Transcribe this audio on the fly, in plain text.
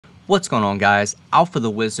What's going on, guys? Alpha the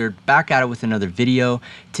Wizard back at it with another video.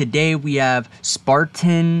 Today we have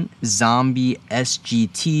Spartan Zombie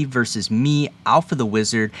SGT versus me, Alpha the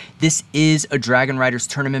Wizard. This is a Dragonriders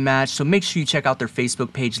tournament match, so make sure you check out their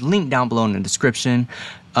Facebook page, link down below in the description.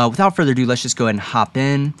 Without further ado, let's just go ahead and hop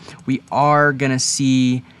in. We are gonna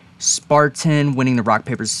see Spartan winning the rock,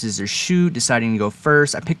 paper, scissors, shoot, deciding to go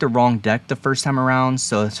first. I picked the wrong deck the first time around,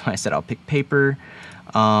 so that's why I said I'll pick paper,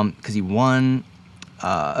 because he won.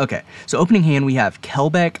 Okay, so opening hand we have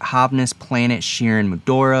Kelbeck, Havnus, Planet, Sheeran,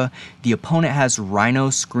 Medora. The opponent has Rhino,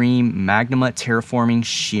 Scream, Magnuma, Terraforming,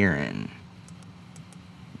 Sheeran.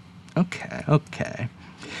 Okay.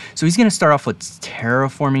 So he's going to start off with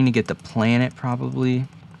Terraforming to get the Planet, probably.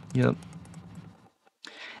 Yep.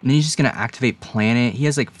 And then he's just going to activate Planet. He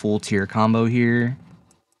has like full tier combo here.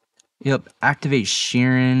 Yep, activate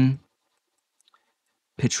Sheeran.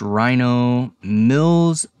 Pitch Rhino,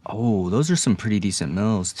 Mills. Oh, those are some pretty decent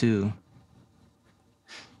mills too.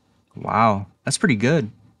 Wow, that's pretty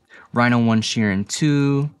good. Rhino 1, Sheeran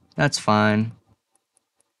 2. That's fine.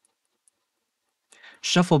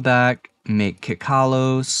 Shuffle back, make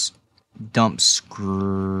Kikalos, dump Scream.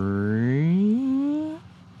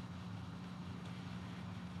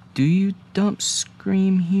 Do you dump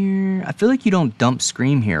Scream here? I feel like you don't dump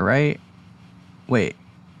Scream here, right? Wait.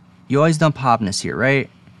 You always dump Havnus here, right?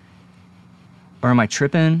 Or am I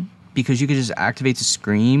tripping? Because you could just activate the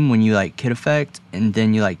Scream when you like kit effect, and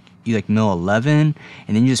then you mill 11,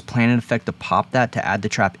 and then you just Planet effect to pop that to add the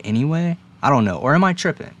trap anyway. I don't know. Or am I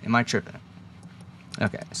tripping?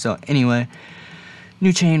 Okay. So anyway,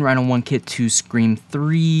 new chain, Rhino 1, kit 2, Scream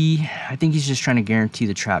 3. I think he's just trying to guarantee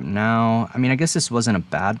the trap now. I mean, I guess this wasn't a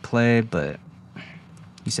bad play, but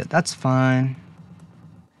he said that's fine.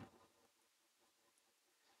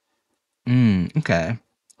 Okay.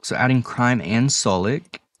 So adding Crime and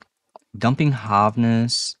Solic, dumping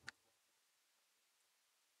Havnus.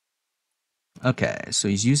 Okay, so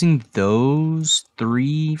he's using those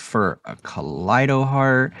 3 for a Kaleido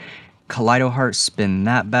Heart. Kaleido Heart, spin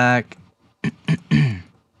that back.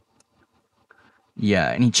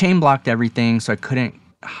 Yeah, and he chain blocked everything, so I couldn't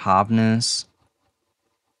Havnus.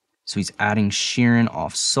 So he's adding Sheeran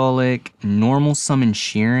off Solic. Normal summon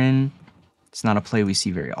Sheeran. It's not a play we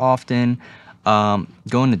see very often.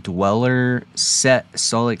 Going to Dweller, set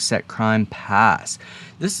Solic, set Crime, pass.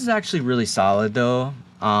 This is actually really solid though.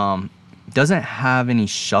 Doesn't have any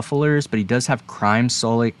shufflers, but he does have Crime,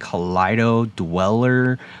 Solic, Kaleido,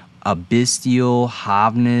 Dweller, Abystial,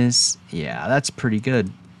 Havnus. Yeah, that's pretty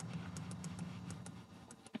good.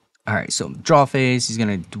 Alright, so draw phase, he's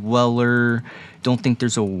gonna Dweller. Don't think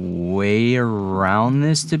there's a way around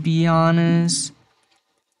this, to be honest.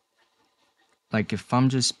 Like, if I'm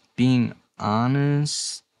just being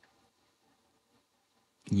honest,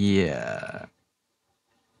 yeah.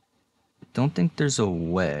 Don't think there's a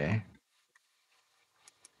way.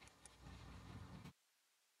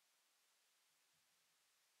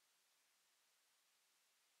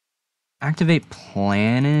 Activate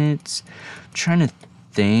planets. I'm trying to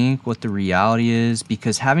think what the reality is,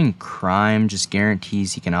 because having Crime just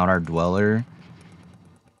guarantees he can out our Dweller.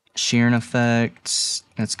 Sheeran effect.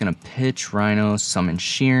 That's gonna pitch Rhino, summon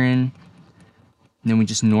Sheeran. Then we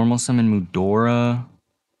just normal summon Medora.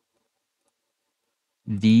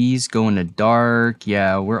 These go into dark.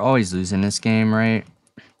 Yeah, we're always losing this game, right?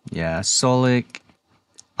 Yeah, Solic.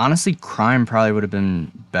 Honestly, Crime probably would have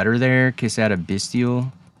been better there in case I had a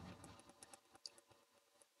Bestial.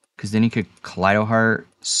 Because then he could Kaleido Heart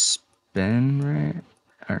spin, right?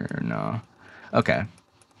 Or no. Okay.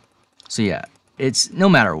 So yeah. It's no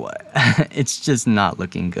matter what, it's just not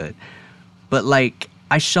looking good. But like,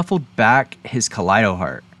 I shuffled back his Kaleido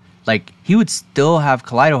Heart. Like, he would still have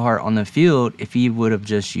Kaleido Heart on the field if he would have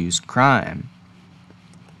just used Crime.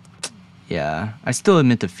 Yeah, I still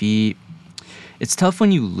admit defeat. It's tough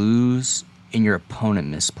when you lose and your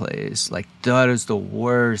opponent misplays. Like, that is the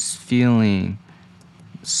worst feeling.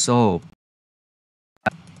 So,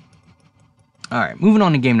 alright, moving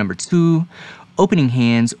on to game number 2. Opening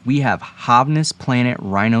hands, we have Havnus, Planet,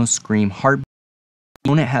 Rhino, Scream, Harpy. The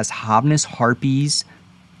opponent has Havnus, Harpies,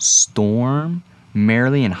 Storm,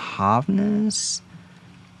 Merrily, and Havnus.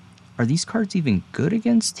 Are these cards even good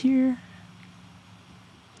against here?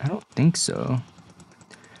 I don't think so.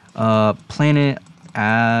 Planet,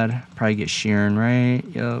 add, probably get Sheeran, right?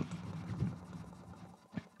 Yep.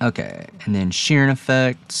 Okay, and then Sheeran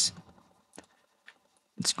effects.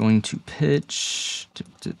 It's going to pitch.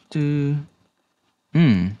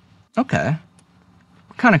 Okay.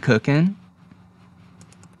 Kind of cooking.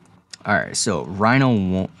 Alright, so Rhino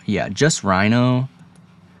won't. Yeah, just Rhino.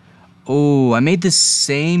 Oh, I made the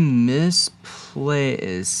same misplay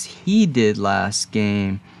as he did last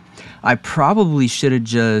game. I probably should have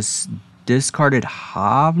just discarded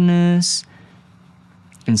Havness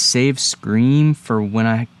and saved Scream for when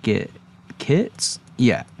I get kits.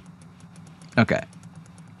 Yeah. Okay.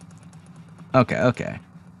 Okay.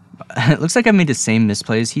 It looks like I made the same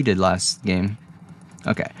misplay as he did last game.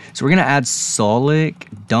 Okay. So we're going to add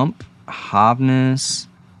Solic, dump Havness.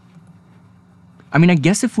 I mean, I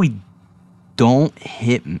guess if we don't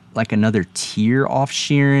hit like another tier off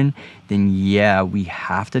Sheeran, then yeah, we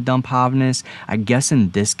have to dump Havness. I guess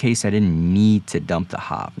in this case, I didn't need to dump the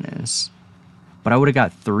Havness. But I would have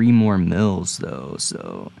got 3 more mills though,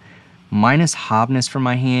 so minus Havness from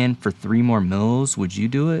my hand for 3 more mills, would you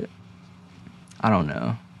do it? I don't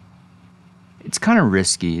know. It's kind of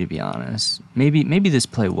risky to be honest. Maybe this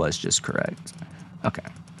play was just correct. Okay.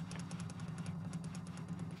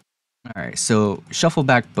 Alright, so shuffle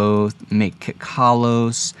back both, make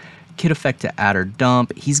Kikalos, kit effect to add or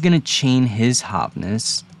dump. He's gonna chain his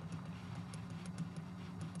Havness.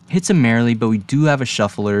 Hits him merrily, but we do have a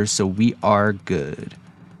shuffler, so we are good.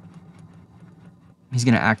 He's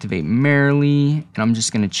gonna activate merrily, and I'm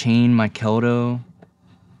just gonna chain my Keldo.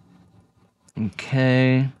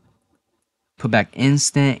 Okay. Put back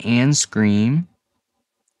instant and scream.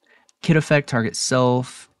 Kit effect, target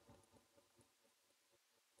self.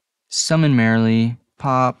 Summon merrily,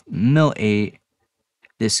 pop, mill 8.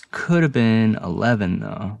 This could have been 11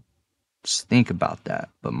 though. Just think about that.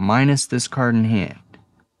 But minus this card in hand.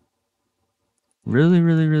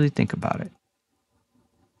 Really think about it.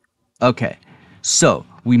 Okay, so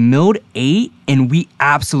we milled 8 and we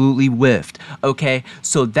absolutely whiffed. Okay,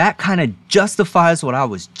 so that kind of justifies what I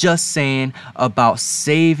was just saying about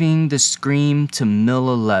saving the scream to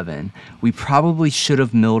mill 11. We probably should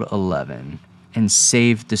have milled 11 and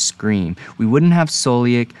saved the scream. We wouldn't have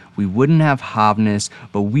Solic, we wouldn't have Havness,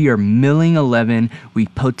 but we are milling 11. We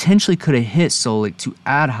potentially could have hit Solic to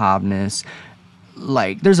add Havness.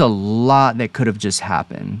 Like, there's a lot that could have just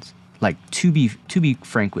happened. Like, to be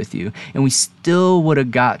frank with you, and we still would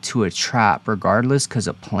have got to a trap regardless because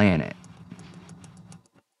of Planet.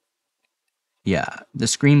 Yeah, the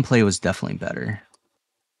screenplay was definitely better.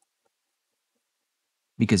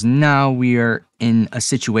 Because now we are in a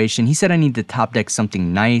situation. He said I need to top deck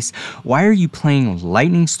something nice. Why are you playing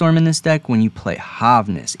Lightning Storm in this deck when you play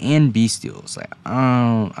Havness and Bestials? Like,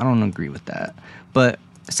 I don't agree with that. But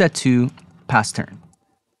set 2, pass turn.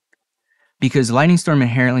 Because Lightning Storm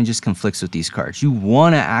inherently just conflicts with these cards. You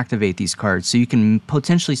want to activate these cards so you can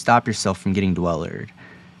potentially stop yourself from getting Dwellered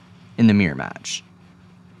in the mirror match.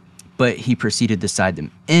 But he proceeded to side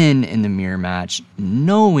them in the mirror match,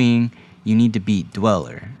 knowing you need to beat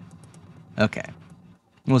Dweller. Okay.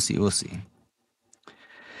 We'll see.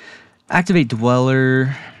 Activate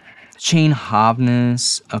Dweller. Chain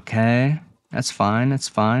Havness. Okay. That's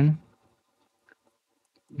fine.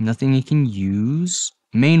 Nothing you can use.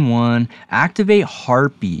 Main 1. Activate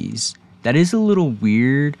Harpies. That is a little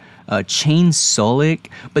weird. Chain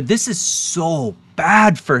Solic. But this is so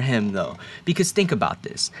bad for him, though. Because think about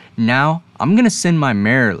this. Now, I'm going to send my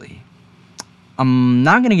Merrily. I'm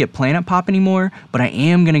not going to get Planet Pop anymore, but I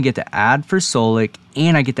am going to get to add for Solic,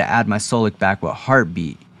 and I get to add my Solic back with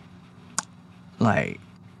Heartbeat. Like,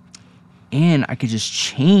 and I could just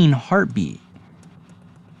chain Heartbeat.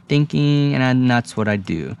 Thinking, and that's what I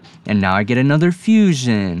do. And now I get another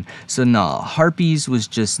fusion. So no, Harpies was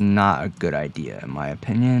just not a good idea, in my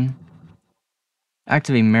opinion.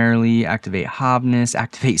 Activate Merrily, activate Havness,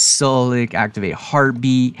 activate Solic, activate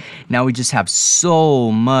Heartbeat. Now we just have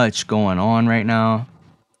so much going on right now.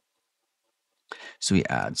 So we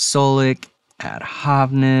add Solic, add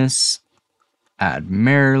Havness, add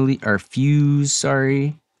Merrily, or Fuse,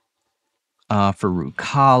 sorry. For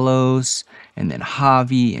Rukalos, and then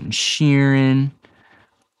Javi and Sheeran.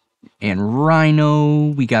 And Rhino,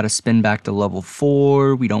 we gotta spin back to level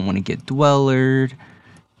 4. We don't want to get Dwellered.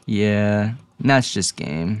 Yeah, and that's just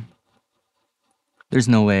game. There's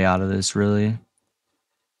no way out of this, really.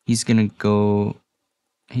 He's gonna go...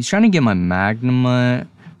 He's trying to get my Magnemite.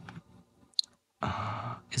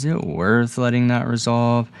 Is it worth letting that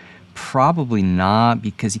resolve? Probably not,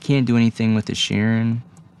 because he can't do anything with the Sheeran.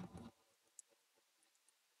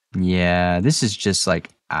 Yeah, this is just like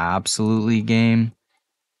absolutely game.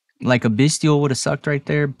 Like a Bestial would have sucked right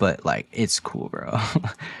there, but like it's cool, bro.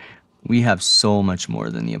 We have so much more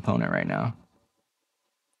than the opponent right now.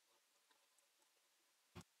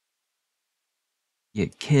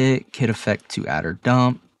 Get kit effect to add or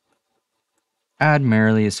dump. Add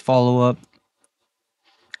Merrily as follow-up.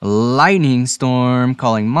 Lightning Storm,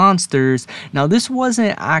 calling monsters. Now this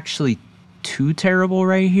wasn't actually too terrible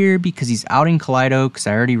right here because he's out in Kaleido because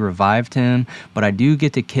I already revived him, but I do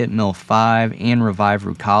get to kit Mill 5 and revive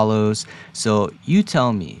Rukalos. So you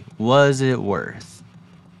tell me, was it worth?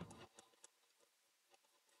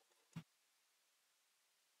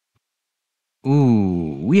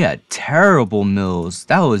 Ooh, we had terrible mills.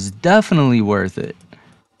 That was definitely worth it.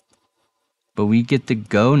 But we get to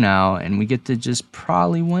go now, and we get to just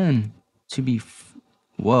probably win. To be...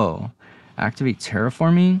 Whoa. Activate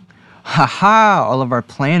terraforming? Haha! All of our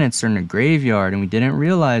planets are in the graveyard, and we didn't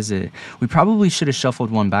realize it. We probably should have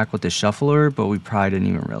shuffled one back with the shuffler, but we probably didn't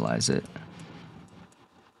even realize it.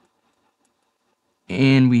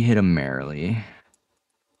 And we hit him merrily.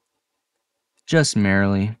 Just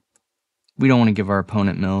merrily. We don't want to give our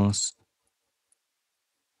opponent mills.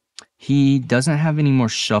 He doesn't have any more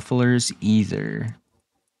shufflers either.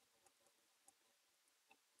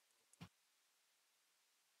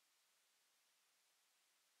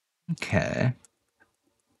 Okay.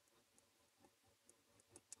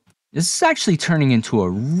 This is actually turning into a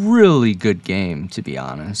really good game, to be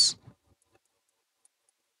honest.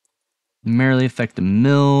 Merrily affect the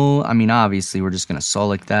mill. I mean, obviously, we're just going to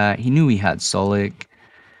Solic that. He knew he had Solic.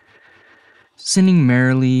 Sending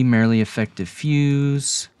merrily affect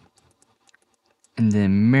diffuse. And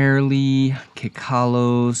then merrily,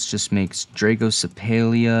 Kikalos just makes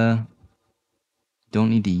Dragocepalia.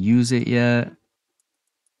 Don't need to use it yet.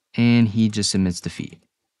 And he just admits defeat.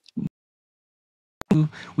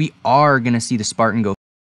 We are going to see the Spartan go.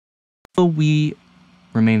 We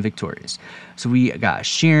remain victorious. So we got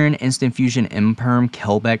Sheeran, Instant Fusion, Imperm,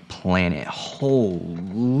 Kelbeck, Planet.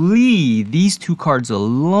 Holy, these two cards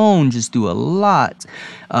alone just do a lot.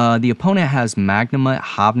 The opponent has Magnemite,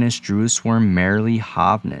 Hobness, Druisworm, Merrily,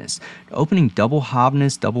 Hobness. Opening double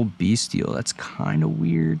Hobness, double Bestial. That's kind of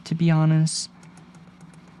weird, to be honest.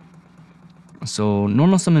 So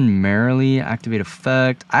normal summon Merrily, activate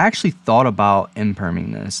effect. I actually thought about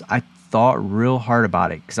imperming this. I thought real hard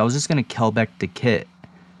about it because I was just going to Kelbeck the kit.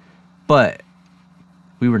 But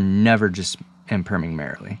we were never just imperming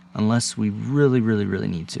Merrily unless we really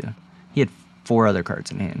need to. He had 4 other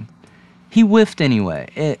cards in hand. He whiffed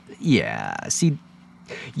anyway. Yeah, see,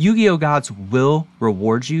 Yu-Gi-Oh! Gods will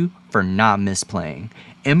reward you for not misplaying.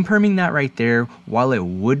 Imperming that right there, while it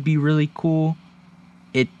would be really cool,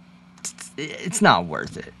 it's not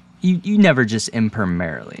worth it. You never just imperm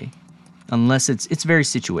Merrily. Unless it's very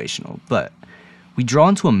situational. But we draw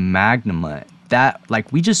into a Magnemite. That,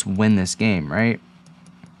 like, we just win this game, right?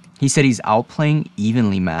 He said he's outplaying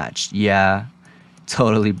evenly matched. Yeah,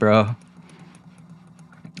 totally, bro.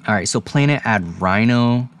 Alright, so Planet add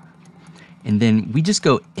Rhino. And then we just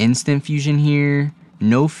go Instant Fusion here.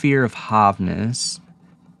 No fear of Hobness.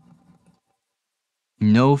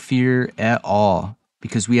 No fear at all.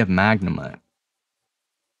 Because we have Magnemite.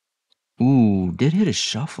 Ooh, did hit a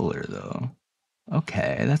Shuffler, though.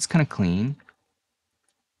 Okay, that's kind of clean.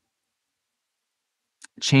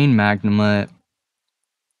 Chain Magnemite.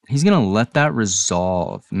 He's going to let that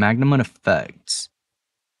resolve. Magnemite effects.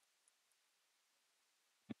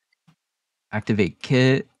 Activate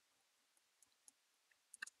Kit.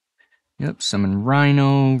 Yep, summon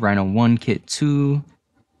Rhino. Rhino 1, Kit 2.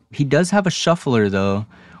 He does have a Shuffler, though.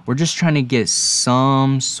 We're just trying to get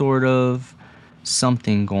some sort of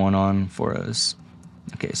something going on for us.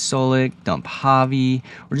 Okay, Solic, dump Javi.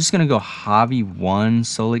 We're just going to go Javi 1,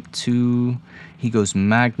 Solic 2. He goes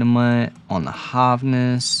Magnemite on the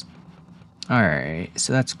Hobness. Alright,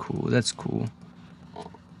 so that's cool. That's cool.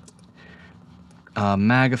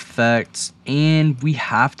 Mag effects. And we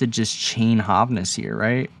have to just chain Hobness here,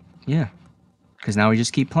 right? Yeah. Because now we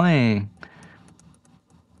just keep playing.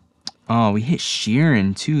 Oh, we hit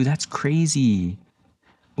Sheeran too. That's crazy.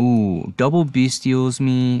 Ooh, double bestials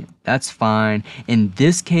me. That's fine. In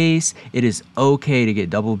this case, it is okay to get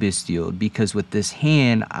double bestialed because with this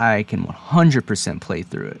hand, I can 100% play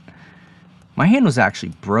through it. My hand was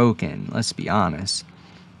actually broken, let's be honest.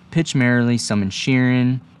 Pitch merrily, summon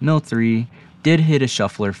Sheeran, mill 3, did hit a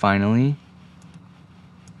shuffler finally.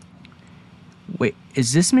 Wait,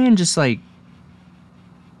 is this man just like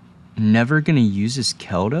never gonna use his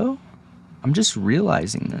Keldo? I'm just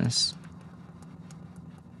realizing this.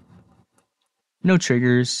 No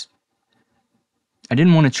triggers. I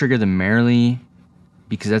didn't want to trigger the merrily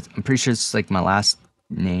because I'm pretty sure it's like my last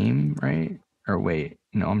name, right? Or wait,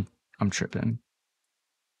 no, I'm tripping.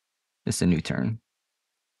 It's a new turn.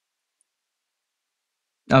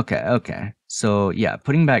 Okay. So yeah,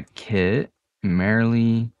 putting back Kit,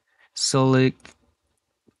 merrily, Solic,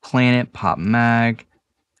 Planet, Pop Mag,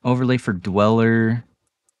 overlay for Dweller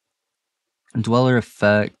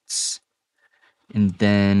effects, and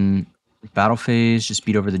then Battle phase, just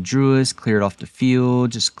beat over the Druids, clear it off the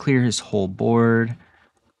field, just clear his whole board.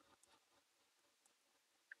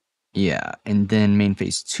 Yeah, and then main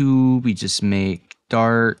phase 2, we just make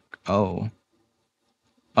dark. Oh,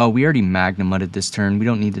 we already Magnemutted this turn. We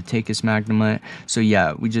don't need to take his Magnemut. So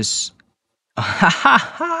yeah, we just...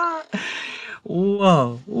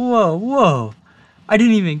 Whoa, whoa, whoa. I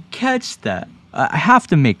didn't even catch that. I have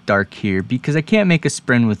to make dark here because I can't make a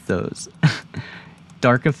sprint with those.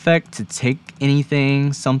 Dark effect to take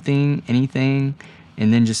anything, something, anything,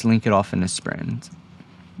 and then just link it off in a sprint.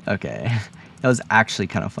 Okay, that was actually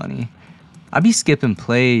kind of funny. I be skipping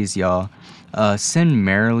plays, y'all. Send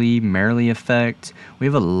Merrily effect. We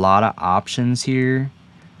have a lot of options here.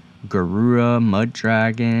 Garura, Mud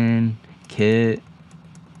Dragon, Kit.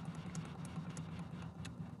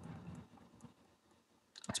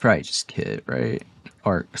 It's probably just Kit, right?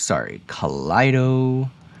 Or, sorry, Kaleido.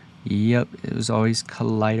 Yep, it was always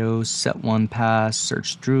Kaleido. Set 1 pass,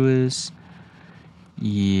 search Druids.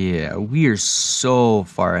 Yeah, we are so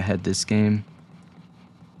far ahead this game.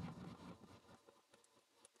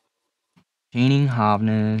 Chaining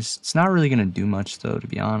Hobness. It's not really going to do much, though, to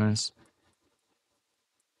be honest.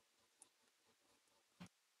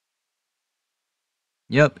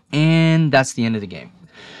 Yep, and that's the end of the game.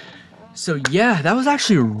 So yeah, that was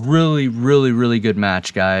actually a really good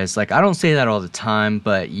match, guys. Like, I don't say that all the time,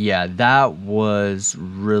 but yeah, that was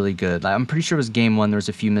really good. Like, I'm pretty sure it was game 1. There was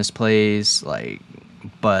a few misplays, like,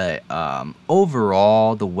 but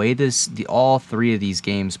overall, the way all 3 of these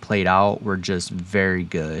games played out were just very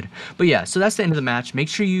good. But yeah, so that's the end of the match. Make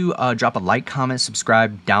sure you drop a like, comment,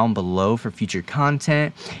 subscribe down below for future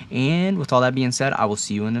content. And with all that being said, I will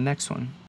see you in the next one.